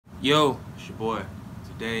Yo, it's your boy.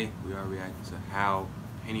 Today we are reacting to how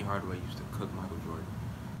Penny Hardaway used to cook Michael Jordan.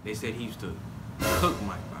 They said he used to cook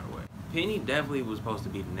Mike, by the way. Penny definitely was supposed to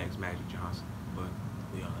be the next Magic Johnson, but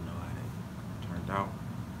we all know how that turned out.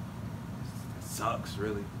 It sucks,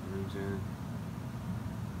 really. You know what I'm saying?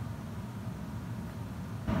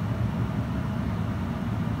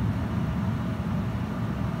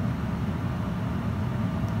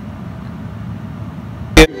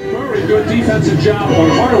 Good defensive job on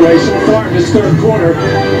Hardaway so far in this third quarter.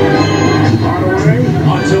 Hardaway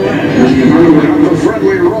onto end. Hardaway on the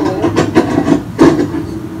friendly roll.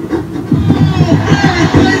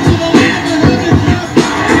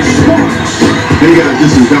 Hey guys,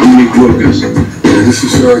 this is Dominique Lucas. Yeah, this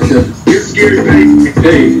is Kevin. Get scared, baby.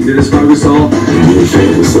 Hey, this is Bobby Saul.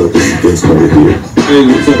 Hey, what's up? This is Vince Carter here. Hey,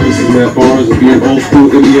 what's up? This is Matt Barnes. If you're an old school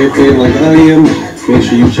NBA fan like I am, make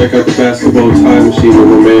sure you check out the Basketball Time Machine with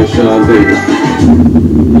my man Sean Davis.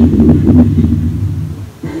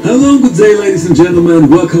 Hello, good day, ladies and gentlemen.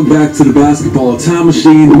 Welcome back to the Basketball Time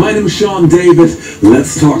Machine. My name is Sean David.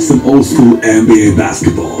 Let's talk some old school NBA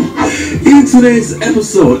basketball. In today's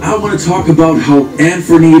episode, I want to talk about how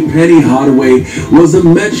Anthony Penny Hardaway was a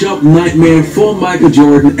matchup nightmare for Michael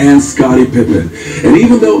Jordan and Scottie Pippen. And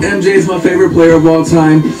even though MJ is my favorite player of all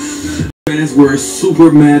time, fans were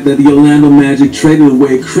super mad that the Orlando Magic traded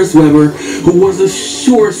away Chris Webber, who was a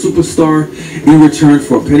sure superstar, in return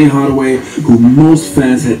for Penny Hardaway, who most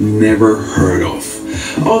fans had never heard of.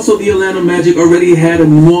 Also, the Orlando Magic already had a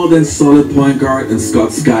more than solid point guard in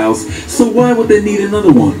Scott Skiles, so why would they need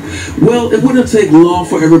another one? Well, it wouldn't take long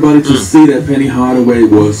for everybody to see that Penny Hardaway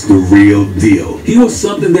was the real deal. He was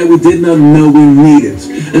something that we did not know we needed.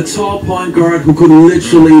 A tall point guard who could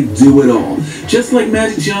literally do it all. Just like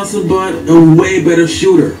Magic Johnson, but a way better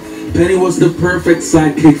shooter. Penny was the perfect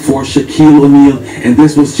sidekick for Shaquille O'Neal, and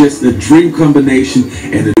this was just a dream combination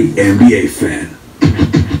and an NBA fan.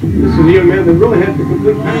 This is a young man that really had the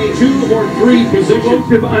complete 2 or 3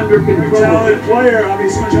 positions under control. Talented player,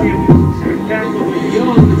 obviously. Spectacularly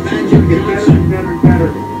young, the Magic get better and better and better.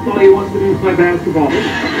 All he wants to do is play basketball.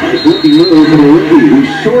 Nice rookie move from a rookie who's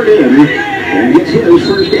short in and gets his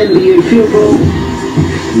first NBA field goal.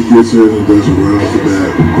 He gets in and does it right off the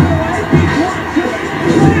bat.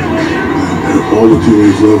 And all the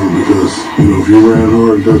teammates love him because, you know, if you ran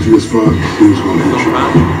hard and got to your spot, he was going to hit you.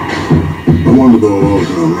 I won the ball all the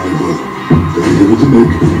time, right? But gotta give it to Nick.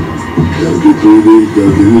 Gotta get 3D,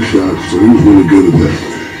 gotta get his shots. So he was really good at that.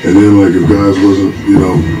 And then, like, if guys wasn't, you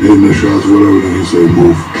know, hitting their shots or whatever, then he'd say,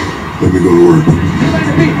 move. Let me go to work.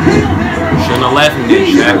 Shouldn't have left him, did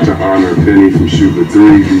you? Had to honor Penny from shooting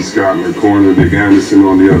 3, D. Scott in the corner, Nick Anderson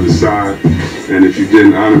on the other side. And if you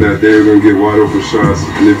didn't honor that, they were going to get wide open shots.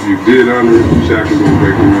 And if you did honor it, Shaq was going to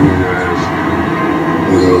break the rim on your ass.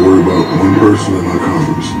 I gotta worry about one person in my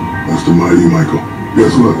conference. That's the mighty Michael.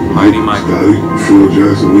 Guess what? Mighty Michael. Scotty, Phil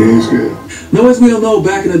Jackson, we ain't scared. Now, as we all know,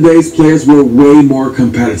 back in the days, players were way more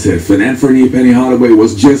competitive, and Anthony Penny Hardaway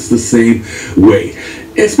was just the same way.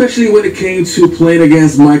 Especially when it came to playing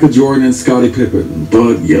against Michael Jordan and Scottie Pippen.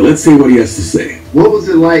 But yeah, let's see what he has to say. What was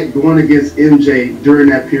it like going against MJ during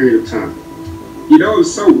that period of time? You know, it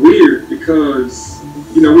was so weird because,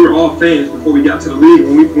 you know, we were all fans before we got to the league.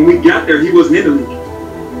 When we got there, he wasn't in the league.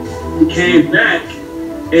 He came back,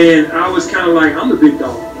 and I was kind of like, I'm the big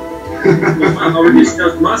dog. I already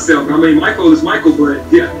established myself. I mean, Michael is Michael, but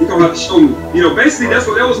yeah, he's gonna have to show me. You know, basically that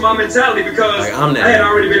was my mentality because like, I had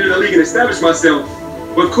already been in the league and established myself.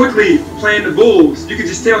 But quickly playing the Bulls, you could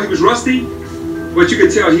just tell he was rusty, but you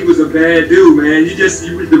could tell he was a bad dude, man.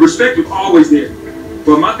 The respect was always there.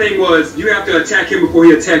 But my thing was, you have to attack him before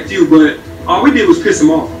he attacked you. But all we did was piss him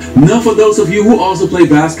off. Now, for those of you who also play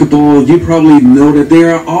basketball, you probably know that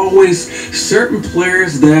there are always certain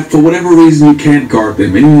players that, for whatever reason, you can't guard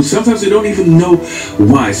them. And sometimes you don't even know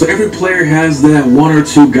why. So every player has that 1 or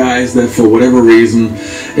 2 guys that, for whatever reason,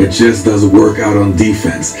 it just doesn't work out on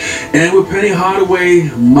defense. And with Penny Hardaway,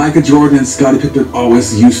 Michael Jordan, and Scottie Pippen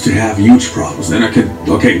always used to have huge problems. And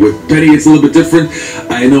okay, with Penny, it's a little bit different.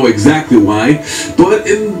 I know exactly why. But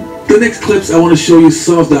in the next clips, I want to show you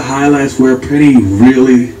some of the highlights where Penny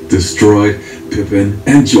really destroyed Pippen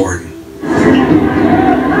and Jordan.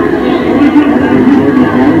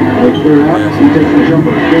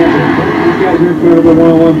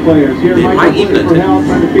 One-on-one players. Here, Michael looking for help,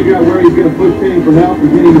 trying to figure out where he's going to push Penny for help, and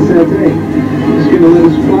Penny says, hey, he's going to let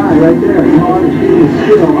us fly right there. Hard,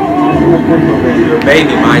 still. You're a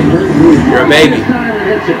baby, Mike. You're a baby.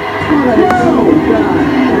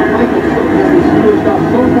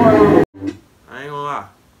 I ain't gonna lie.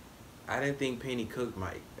 I didn't think Penny cooked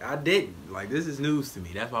Mike. I didn't. Like, this is news to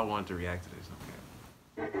me. That's why I wanted to react to this.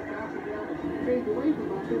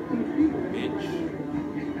 Bitch.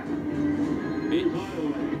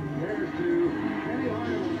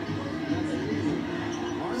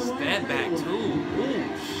 Step back too. Oh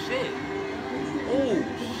shit. Oh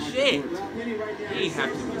shit. He ain't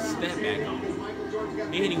have to step back on.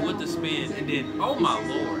 He hit him with the spin and then, oh my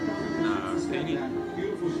lord. Nah, Penny. He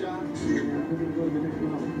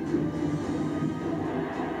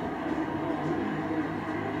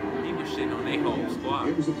was shitting on their whole squad.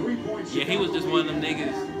 Yeah, he was just one of them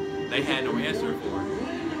niggas they had no answer for.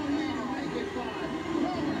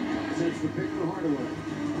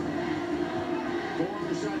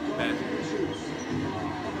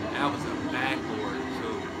 That was a backboard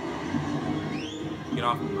too. Get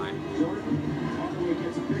off the mic.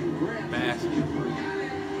 Basket.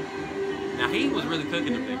 Now he was really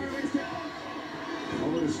cooking the niggas.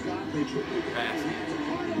 Basket.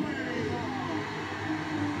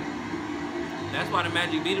 That's why the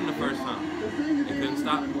Magic beat him the first time. They couldn't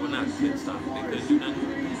stop him. Well, not couldn't stop him. They couldn't do nothing.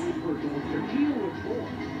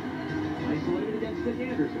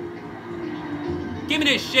 Give me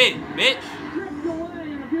this shit, bitch.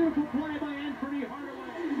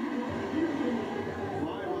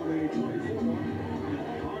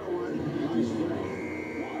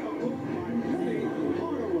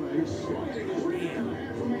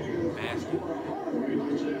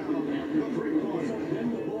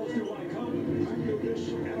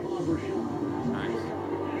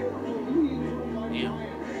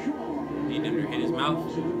 He didn't hit his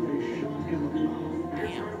mouth.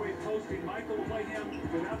 Damn.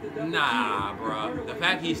 Nah, bro. The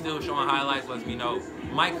fact he's still showing highlights lets me know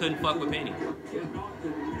Mike couldn't fuck with Penny.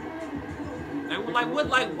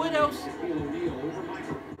 What else?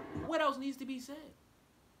 What else needs to be said?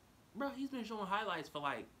 Bro, he's been showing highlights for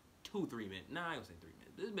like 2-3 minutes. Nah, I ain't gonna say 3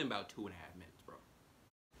 minutes. This has been about 2.5 minutes, bro.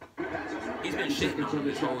 He's been shitting on him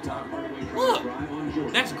this whole time. Look,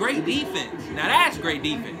 that's great defense. Now that's great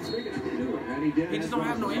defense. He just don't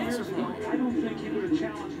have no answer for him. I don't think he would have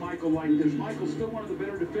challenged Michael like this. Michael's still one of the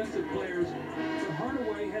better defensive players. But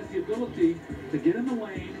Hardaway has the ability to get in the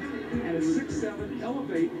lane and at 6'7"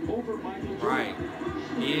 elevate over Michael. Right.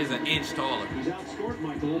 He is an inch taller. He's outscored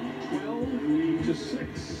Michael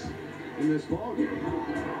 12-6 in this ballgame.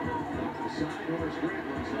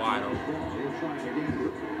 Wide open.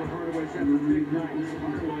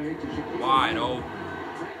 Wide open.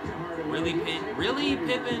 Really, really,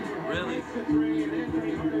 Pippen? Really?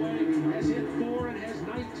 Has hit 4 and has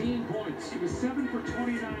 19 points. He was 7 for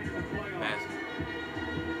 29 in the playoffs.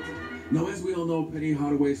 Now, as we all know, Penny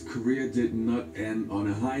Hardaway's career did not end on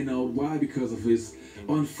a high note. Why? Because of his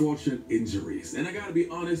unfortunate injuries. And I gotta be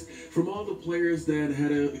honest, from all the players that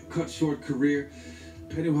had a cut short career,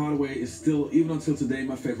 Penny Hardaway is still, even until today,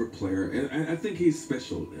 my favorite player. And I think he's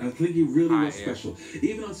special. I think he really was special.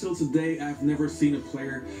 Even until today, I've never seen a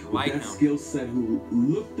player with that skill set who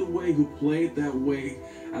looked the way, who played that way.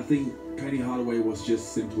 I think Penny Hardaway was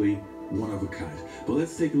just simply one of a kind. But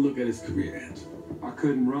let's take a look at his career end. I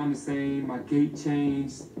couldn't run the same. My gait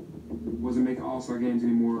changed. Wasn't making all-star games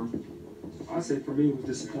anymore. I say for me it was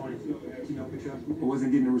disappointing. You know, because I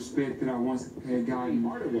wasn't getting the respect that I once had gotten.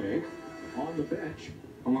 Hardaway on the bench.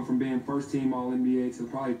 I went from being first team All-NBA to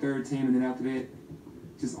probably third team, and then after that,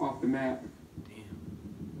 just off the map. Damn.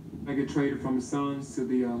 I get traded from the Suns to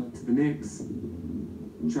the Knicks.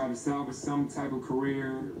 Try to salvage some type of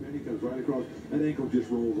career. Then he comes right across. That ankle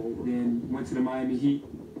just rolls over. Then went to the Miami Heat.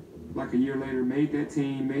 Like a year later, made that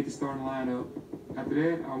team, made the starting lineup. After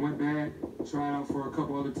that, I went back, tried out for a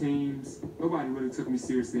couple other teams. Nobody really took me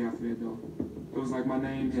seriously after that, though. It was like my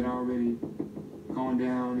name had already gone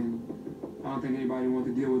down, and I don't think anybody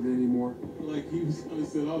wanted to deal with it anymore. Like he was going to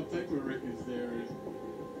sell all Tecmo records there, and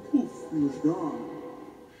poof, He was gone.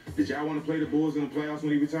 Did y'all want to play the Bulls in the playoffs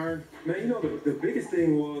when he returned? Man, you know, the biggest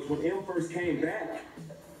thing was when M first came back,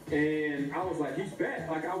 and I was like, he's back.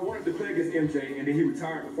 Like, I wanted to play against MJ, and then he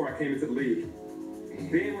retired before I came into the league.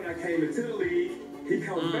 Then when I came into the league, he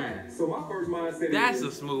comes back. So my first mindset That's is,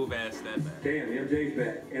 a smooth ass step back. damn, MJ's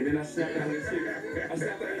back. And then I snapped out of that shit. I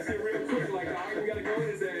snapped out of that shit real quick, like, all right, we gotta go in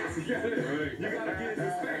his ass. You gotta get his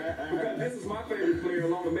respect. Because this is my favorite player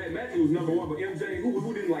along with Matt. Matthew was number one, but MJ,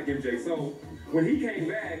 who didn't like MJ? So when he came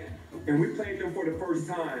back, and we played them for the first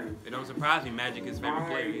time. It don't surprise me, Magic is favorite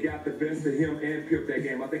player. I got the best of him and Pip that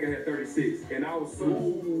game. I think I had 36. And I was so,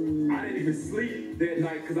 I didn't even sleep that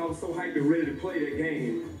night because I was so hyped and ready to play that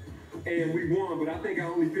game. And we won, but I think I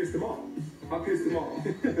only pissed him off. I pissed him off.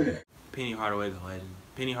 Penny Hardaway is a legend.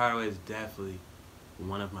 Penny Hardaway is definitely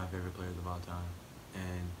one of my favorite players of all time.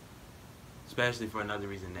 And especially for another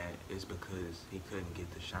reason that is because he couldn't get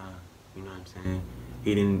the shine. You know what I'm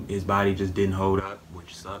saying? His body just didn't hold up,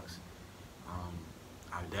 which sucks.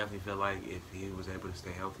 I definitely feel like if he was able to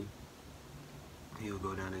stay healthy, he would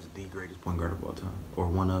go down as the greatest point guard of all time. Or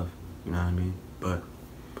one of, you know what I mean? But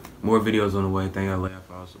more videos on the way. Thank y'all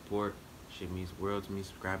for all support. Shit means the world to me.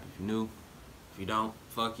 Subscribe if you're new. If you don't,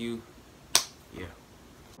 fuck you. Yeah.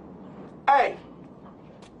 Hey,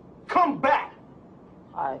 come back.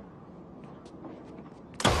 Alright.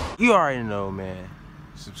 You already know, man.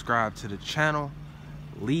 Subscribe to the channel.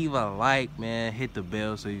 Leave a like, man. Hit the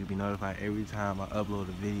bell so you can be notified every time I upload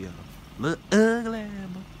a video. Look ugly,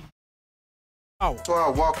 bro. That's why I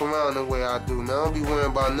walk around the way I do, man. I don't be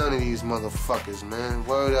worrying about none of these motherfuckers, man.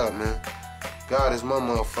 Word up, man. God is my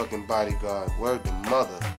motherfucking bodyguard. Word to mother.